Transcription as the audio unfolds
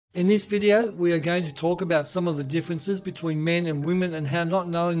In this video, we are going to talk about some of the differences between men and women and how not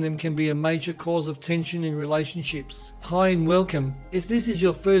knowing them can be a major cause of tension in relationships. Hi and welcome. If this is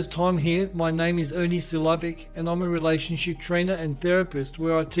your first time here, my name is Ernie Sulovic and I'm a relationship trainer and therapist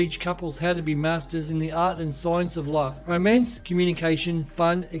where I teach couples how to be masters in the art and science of love, romance, communication,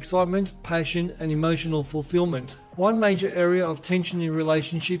 fun, excitement, passion, and emotional fulfillment. One major area of tension in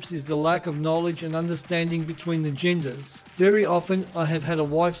relationships is the lack of knowledge and understanding between the genders. Very often, I have had a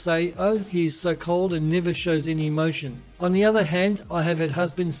wife say, "Oh, he is so cold and never shows any emotion." On the other hand, I have had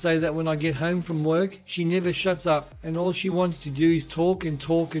husbands say that when I get home from work, she never shuts up and all she wants to do is talk and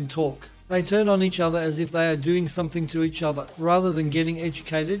talk and talk. They turn on each other as if they are doing something to each other, rather than getting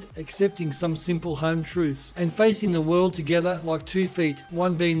educated, accepting some simple home truths, and facing the world together like 2 feet,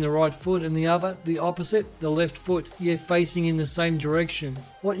 one being the right foot and the other, the opposite, the left foot, yet facing in the same direction.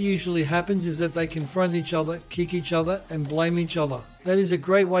 What usually happens is that they confront each other, kick each other, and blame each other. That is a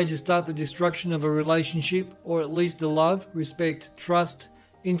great way to start the destruction of a relationship, or at least the love, respect, trust,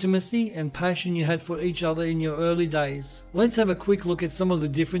 intimacy and passion you had for each other in your early days. Let's have a quick look at some of the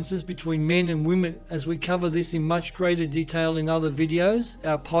differences between men and women as we cover this in much greater detail in other videos,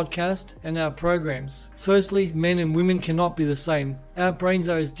 our podcast and our programs. Firstly, men and women cannot be the same. Our brains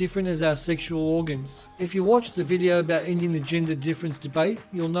are as different as our sexual organs. If you watched the video about ending the gender difference debate,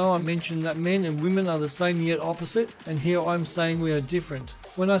 you'll know I mentioned that men and women are the same yet opposite, and here I'm saying we are different.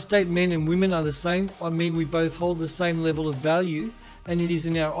 When I state men and women are the same, I mean we both hold the same level of value, and it is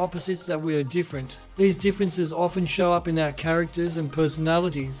in our opposites that we are different. These differences often show up in our characters and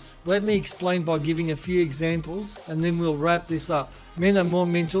personalities. Let me explain by giving a few examples, and then we'll wrap this up. Men are more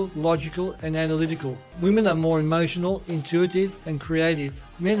mental, logical, and analytical. Women are more emotional, intuitive, and creative.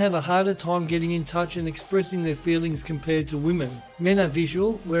 Men have a harder time getting in touch and expressing their feelings compared to women. Men are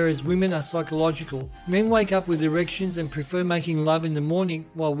visual, whereas women are psychological. Men wake up with erections and prefer making love in the morning,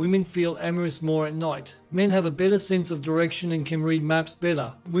 while women feel amorous more at night. Men have a better sense of direction and can read maps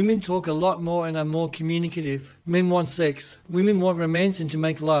better. Women talk a lot more and are more communicative. Men want sex. Women want romance and to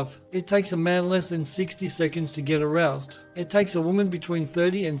make love. It takes a man less than 60 seconds to get aroused. It takes a woman between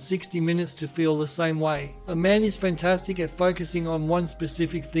 30 and 60 minutes to feel the same way. A man is fantastic at focusing on one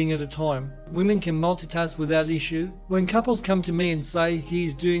specific thing at a time. Women can multitask without issue. When couples come to me and say he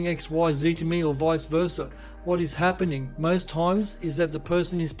is doing XYZ to me or vice versa, what is happening most times is that the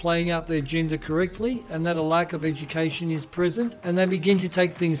person is playing out their gender correctly and that a lack of education is present, and they begin to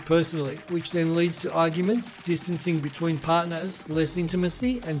take things personally, which then leads to arguments, distancing between partners, less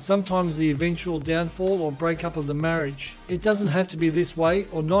intimacy, and sometimes the eventual downfall or breakup of the marriage. It doesn't have to be this way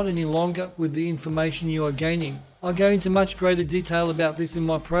or not any longer with the information you are gaining. I go into much greater detail about this in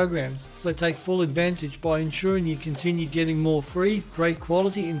my programs, so take full advantage by ensuring you continue getting more free, great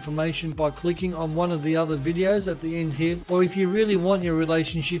quality information by clicking on one of the other videos at the end here, or if you really want your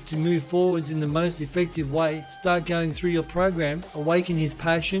relationship to move forwards in the most effective way, start going through your program, Awaken His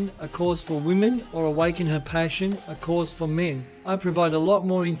Passion, a course for women, or Awaken Her Passion, a course for men. I provide a lot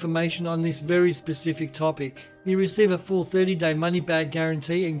more information on this very specific topic. You receive a full 30-day money-back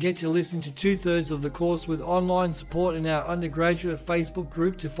guarantee and get to listen to 2/3 of the course with online support in our undergraduate Facebook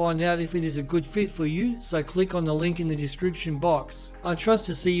group to find out if it is a good fit for you, so click on the link in the description box. I trust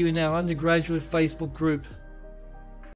to see you in our undergraduate Facebook group.